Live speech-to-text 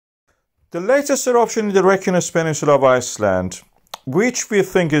The latest eruption in the Reykjanes Peninsula of Iceland, which we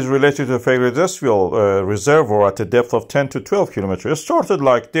think is related to the Fagradalsfjall reservoir at a depth of 10 to 12 kilometers, started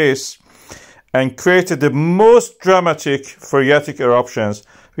like this and created the most dramatic phreatic eruptions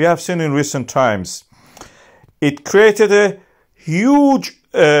we have seen in recent times. It created a huge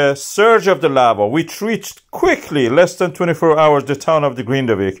surge of the lava, which reached quickly, less than 24 hours, the town of the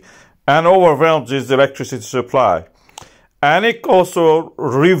Grindavík and overwhelmed its electricity supply. And it also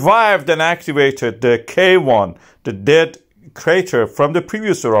revived and activated the KayOne, the dead crater from the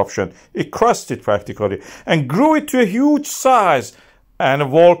previous eruption. It crushed it practically and grew it to a huge size, and a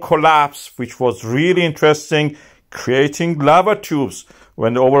wall collapsed, which was really interesting, creating lava tubes.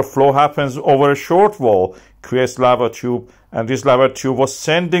 When the overflow happens over a short wall, creates lava tube, and this lava tube was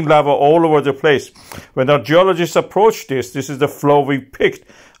sending lava all over the place. When our geologists approached this is the flow we picked.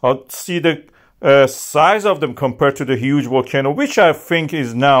 I'll see the size of them compared to the huge volcano, which I think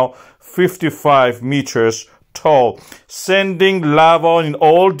is now 55 meters tall, sending lava in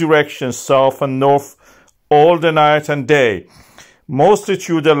all directions, south and north, all the night and day, mostly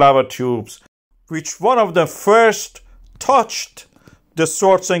through the lava tubes, which one of them first touched the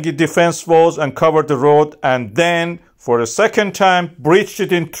Svartsengi defense walls and covered the road, and then for the second time breached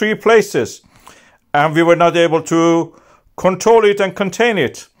it in 3 places, and we were not able to control it and contain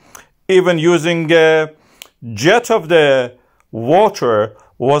it. Even using a jet of the water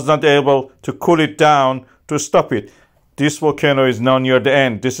was not able to cool it down to stop it. This volcano is now near the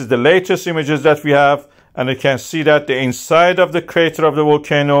end. This is the latest images that we have, and you can see that the inside of the crater of the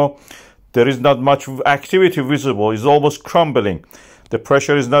volcano, there is not much activity visible. It's almost crumbling. The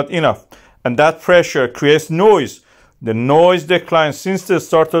pressure is not enough, and that pressure creates noise. The noise decline since the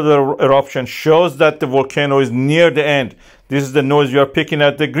start of the eruption shows that the volcano is near the end. This is the noise we are picking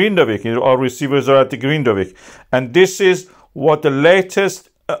at the Grindavík. Our receivers are at the Grindavík. And this is what the latest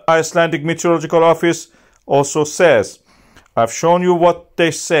Icelandic Meteorological Office also says. I've shown you what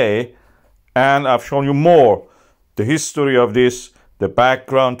they say, and I've shown you more. The history of this, the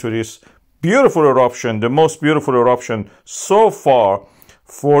background to this beautiful eruption, the most beautiful eruption so far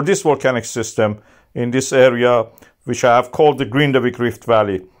for this volcanic system in this area, which I have called the Grindavík Rift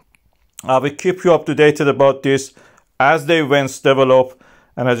Valley. I will keep you up to date about this as the events develop.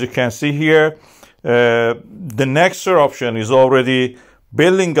 And as you can see here, the next eruption is already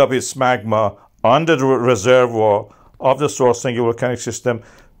building up its magma under the reservoir of the Svartsengi volcanic system.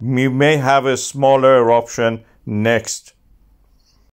 We may have a smaller eruption next